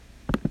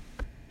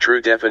True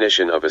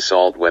definition of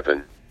assault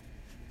weapon.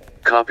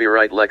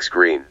 Copyright Lex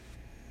Green.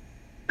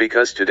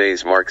 Because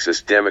today's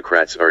Marxist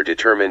Democrats are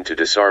determined to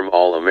disarm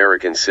all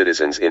American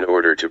citizens in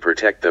order to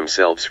protect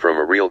themselves from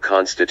a real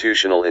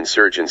constitutional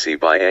insurgency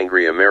by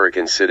angry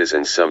American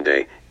citizens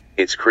someday,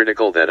 it's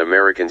critical that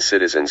American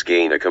citizens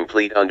gain a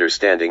complete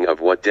understanding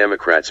of what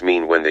Democrats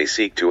mean when they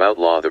seek to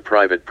outlaw the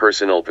private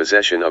personal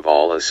possession of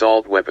all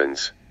assault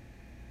weapons.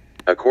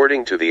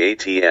 According to the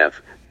ATF,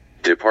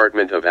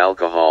 Department of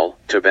Alcohol,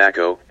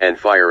 Tobacco, and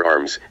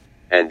Firearms,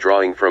 and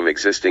drawing from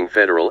existing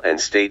federal and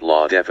state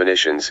law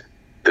definitions,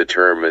 the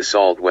term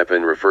assault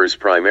weapon refers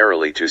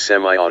primarily to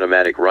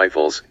semi-automatic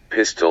rifles,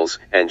 pistols,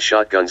 and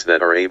shotguns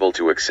that are able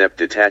to accept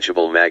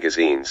detachable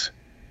magazines.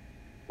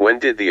 When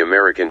did the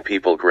American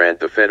people grant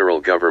the federal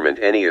government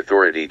any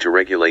authority to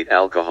regulate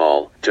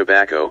alcohol,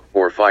 tobacco,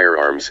 or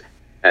firearms,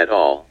 at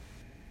all?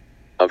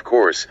 Of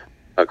course,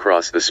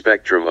 across the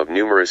spectrum of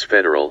numerous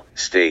federal,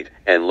 state,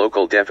 and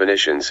local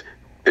definitions,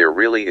 there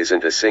really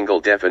isn't a single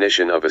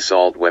definition of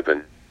assault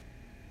weapon.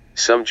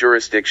 Some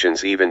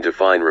jurisdictions even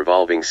define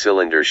revolving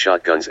cylinder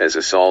shotguns as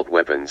assault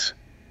weapons.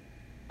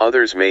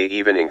 Others may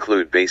even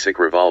include basic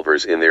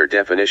revolvers in their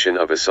definition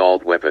of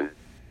assault weapon.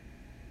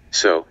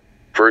 So,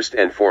 first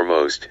and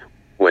foremost,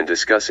 when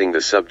discussing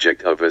the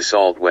subject of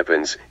assault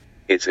weapons,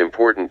 it's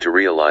important to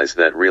realize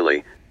that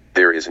really,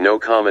 there is no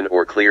common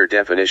or clear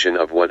definition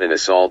of what an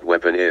assault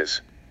weapon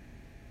is.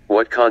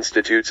 What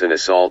constitutes an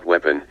assault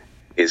weapon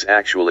is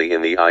actually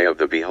in the eye of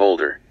the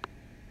beholder.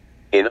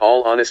 In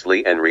all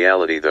honesty and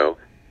reality though,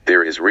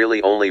 there is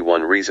really only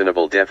one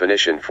reasonable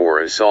definition for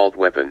assault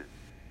weapon.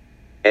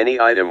 Any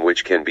item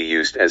which can be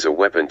used as a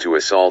weapon to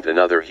assault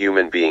another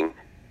human being,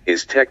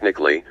 is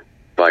technically,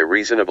 by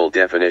reasonable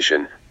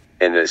definition,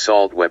 an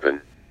assault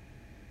weapon.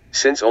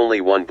 Since only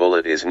one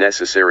bullet is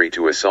necessary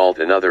to assault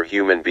another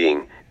human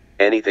being,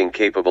 anything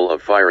capable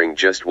of firing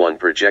just one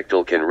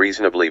projectile can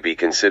reasonably be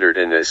considered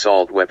an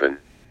assault weapon.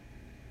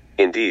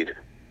 Indeed,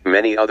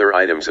 many other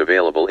items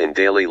available in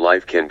daily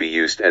life can be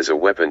used as a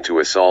weapon to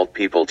assault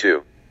people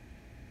too.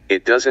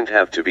 It doesn't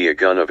have to be a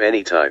gun of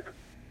any type.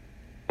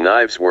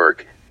 Knives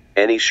work,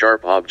 any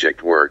sharp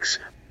object works,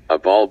 a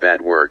ball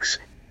bat works,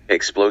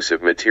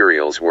 explosive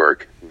materials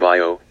work,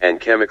 bio and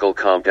chemical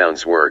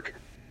compounds work,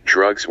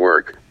 drugs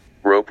work,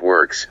 rope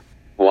works,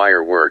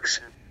 wire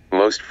works,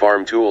 most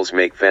farm tools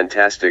make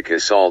fantastic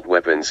assault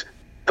weapons,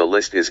 the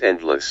list is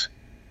endless.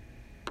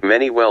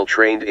 Many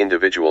well-trained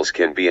individuals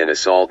can be an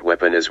assault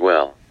weapon as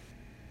well.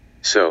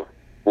 So,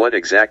 what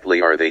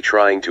exactly are they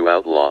trying to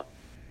outlaw?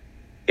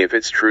 If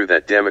it's true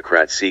that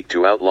Democrats seek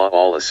to outlaw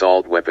all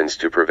assault weapons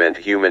to prevent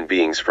human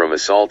beings from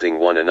assaulting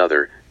one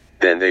another,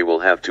 then they will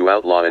have to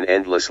outlaw an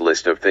endless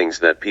list of things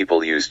that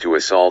people use to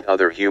assault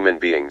other human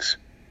beings.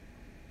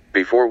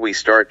 Before we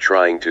start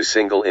trying to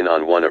single in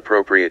on one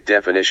appropriate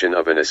definition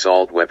of an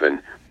assault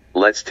weapon,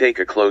 let's take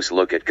a close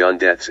look at gun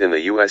deaths in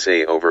the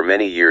USA over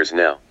many years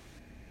now.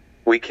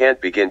 We can't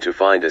begin to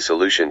find a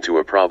solution to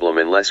a problem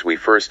unless we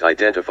first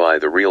identify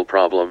the real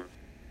problem.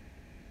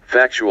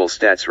 Factual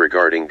stats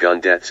regarding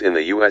gun deaths in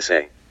the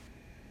USA.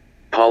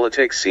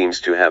 Politics seems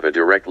to have a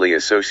directly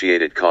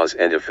associated cause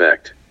and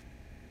effect.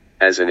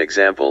 As an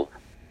example,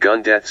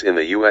 gun deaths in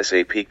the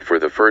USA peaked for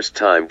the first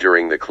time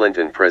during the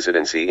Clinton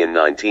presidency in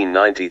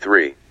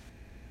 1993.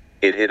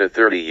 It hit a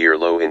 30-year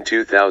low in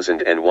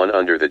 2001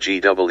 under the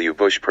G.W.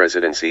 Bush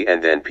presidency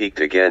and then peaked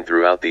again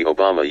throughout the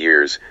Obama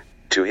years,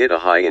 to hit a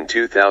high in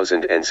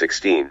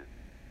 2016.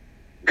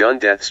 Gun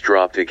deaths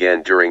dropped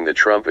again during the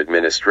Trump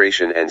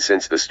administration and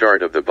since the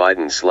start of the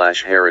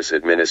Biden/Harris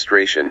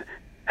administration,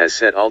 has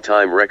set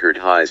all-time record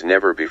highs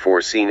never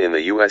before seen in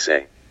the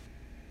USA.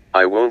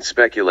 I won't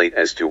speculate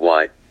as to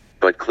why,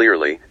 but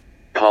clearly,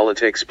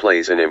 politics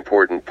plays an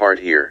important part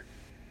here.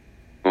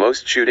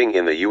 Most shootings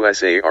in the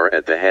USA are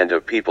at the hand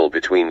of people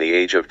between the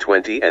age of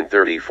 20 and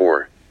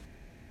 34.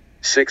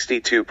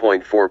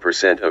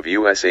 62.4% of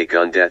USA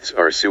gun deaths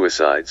are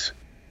suicides.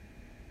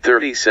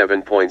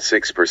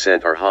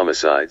 37.6% are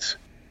homicides.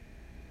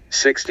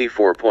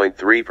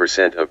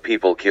 64.3% of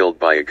people killed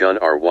by a gun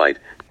are white,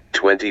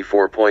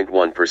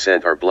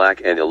 24.1% are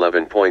black and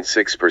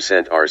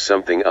 11.6% are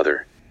something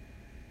other.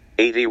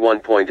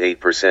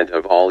 81.8%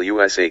 of all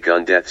USA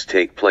gun deaths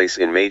take place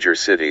in major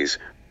cities,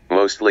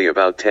 mostly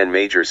about 10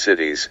 major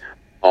cities,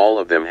 all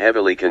of them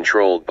heavily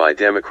controlled by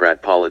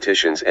Democrat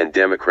politicians and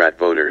Democrat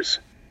voters.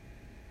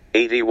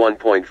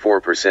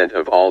 81.4%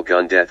 of all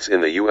gun deaths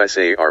in the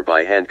USA are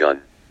by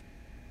handgun.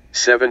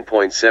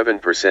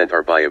 7.7%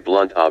 are by a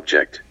blunt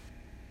object.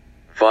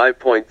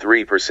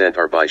 5.3%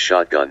 are by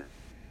shotgun.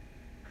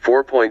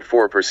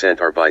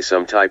 4.4% are by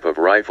some type of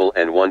rifle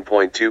and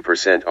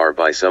 1.2% are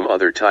by some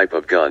other type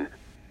of gun,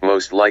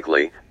 most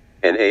likely,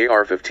 an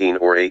AR-15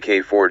 or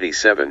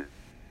AK-47.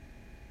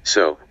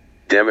 So,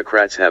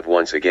 Democrats have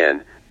once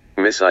again,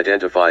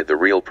 misidentified the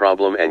real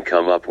problem and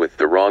come up with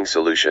the wrong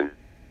solution.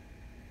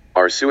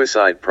 Our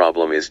suicide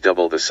problem is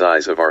double the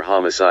size of our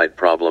homicide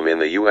problem in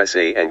the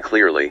USA and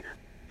clearly,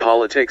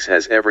 politics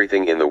has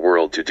everything in the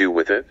world to do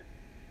with it.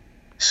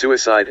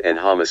 Suicide and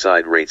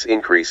homicide rates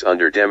increase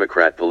under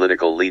Democrat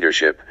political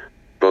leadership,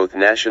 both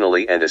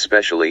nationally and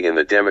especially in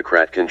the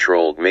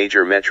Democrat-controlled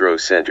major metro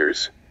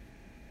centers.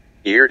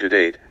 Year to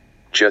date,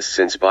 just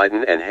since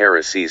Biden and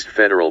Harris seized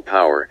federal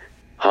power,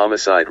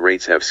 homicide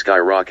rates have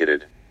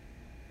skyrocketed.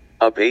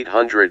 Up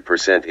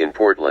 800% in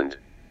Portland.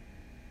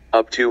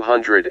 Up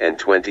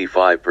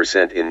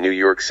 225% in New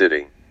York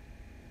City.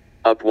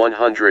 Up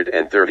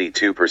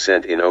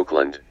 132% in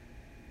Oakland.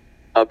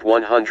 Up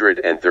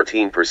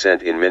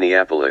 113% in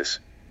Minneapolis.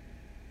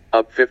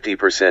 Up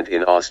 50%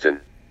 in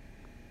Austin.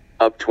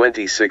 Up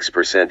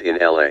 26% in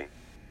LA.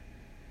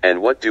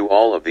 And what do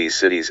all of these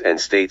cities and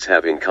states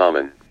have in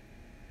common?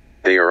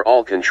 They are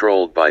all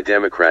controlled by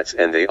Democrats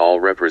and they all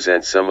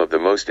represent some of the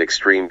most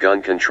extreme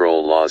gun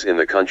control laws in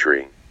the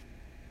country.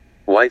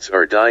 Whites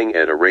are dying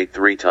at a rate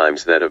 3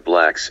 times that of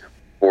blacks,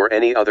 or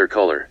any other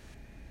color.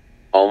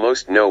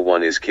 Almost no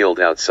one is killed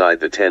outside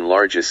the 10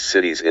 largest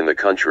cities in the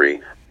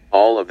country,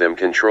 all of them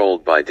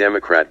controlled by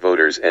Democrat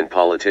voters and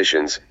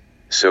politicians,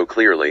 so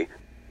clearly,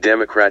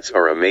 Democrats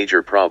are a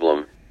major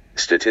problem,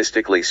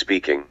 statistically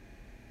speaking.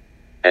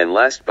 And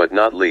last but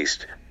not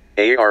least,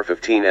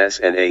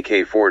 AR-15s and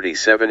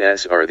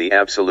AK-47s are the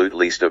absolute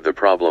least of the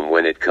problem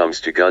when it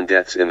comes to gun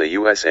deaths in the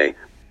USA,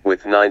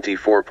 with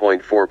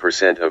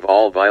 94.4% of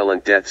all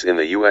violent deaths in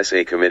the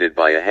USA committed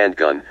by a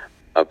handgun,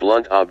 a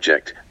blunt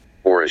object,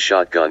 or a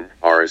shotgun.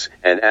 ARs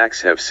and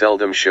ACs have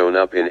seldom shown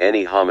up in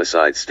any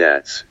homicide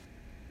stats.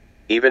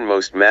 Even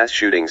most mass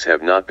shootings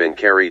have not been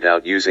carried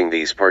out using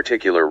these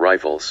particular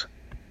rifles.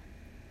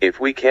 If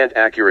we can't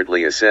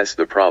accurately assess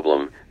the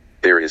problem,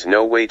 there is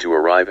no way to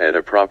arrive at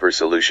a proper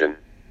solution.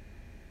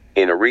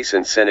 In a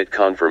recent Senate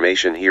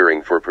confirmation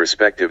hearing for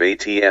prospective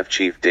ATF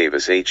Chief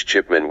Davis H.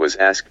 Chipman was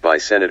asked by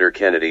Senator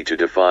Kennedy to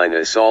define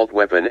assault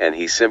weapon and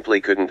he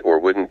simply couldn't or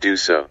wouldn't do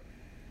so.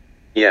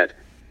 Yet,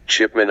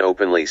 Chipman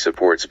openly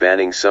supports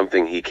banning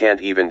something he can't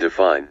even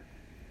define.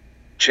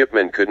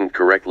 Chipman couldn't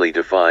correctly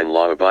define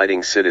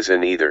law-abiding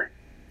citizen either.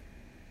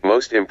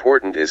 Most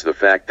important is the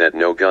fact that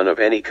no gun of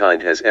any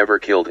kind has ever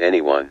killed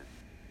anyone.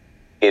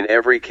 In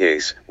every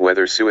case,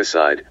 whether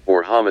suicide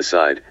or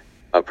homicide,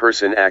 a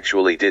person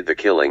actually did the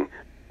killing,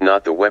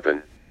 not the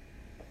weapon.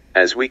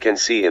 As we can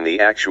see in the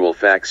actual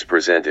facts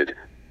presented,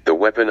 the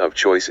weapon of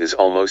choice is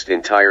almost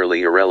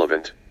entirely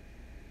irrelevant.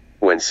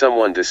 When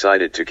someone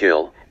decided to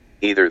kill,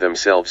 either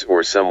themselves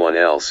or someone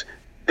else,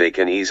 they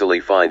can easily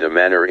find a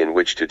manner in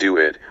which to do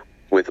it,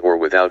 with or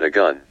without a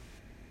gun.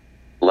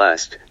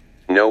 Last,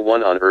 no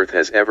one on earth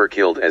has ever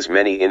killed as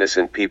many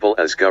innocent people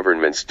as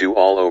governments do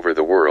all over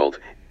the world,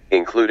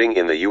 including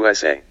in the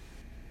USA.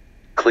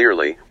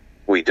 Clearly,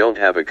 we don't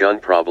have a gun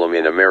problem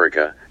in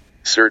America,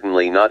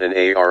 certainly not an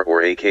AR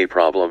or AK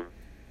problem.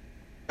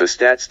 The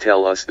stats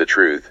tell us the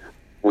truth,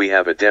 we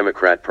have a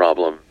Democrat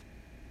problem.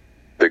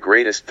 The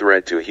greatest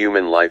threat to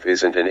human life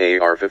isn't an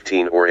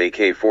AR-15 or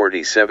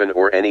AK-47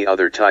 or any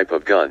other type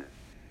of gun.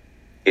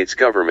 It's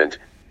government,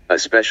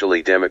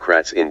 especially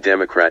Democrats in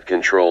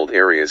Democrat-controlled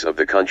areas of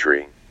the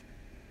country.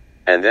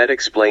 And that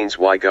explains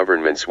why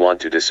governments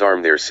want to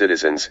disarm their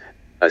citizens,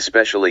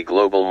 especially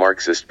global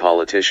Marxist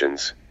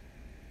politicians.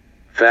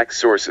 Fact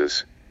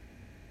sources: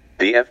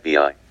 the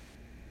FBI,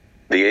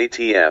 the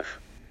ATF,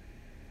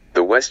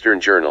 the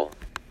Western Journal.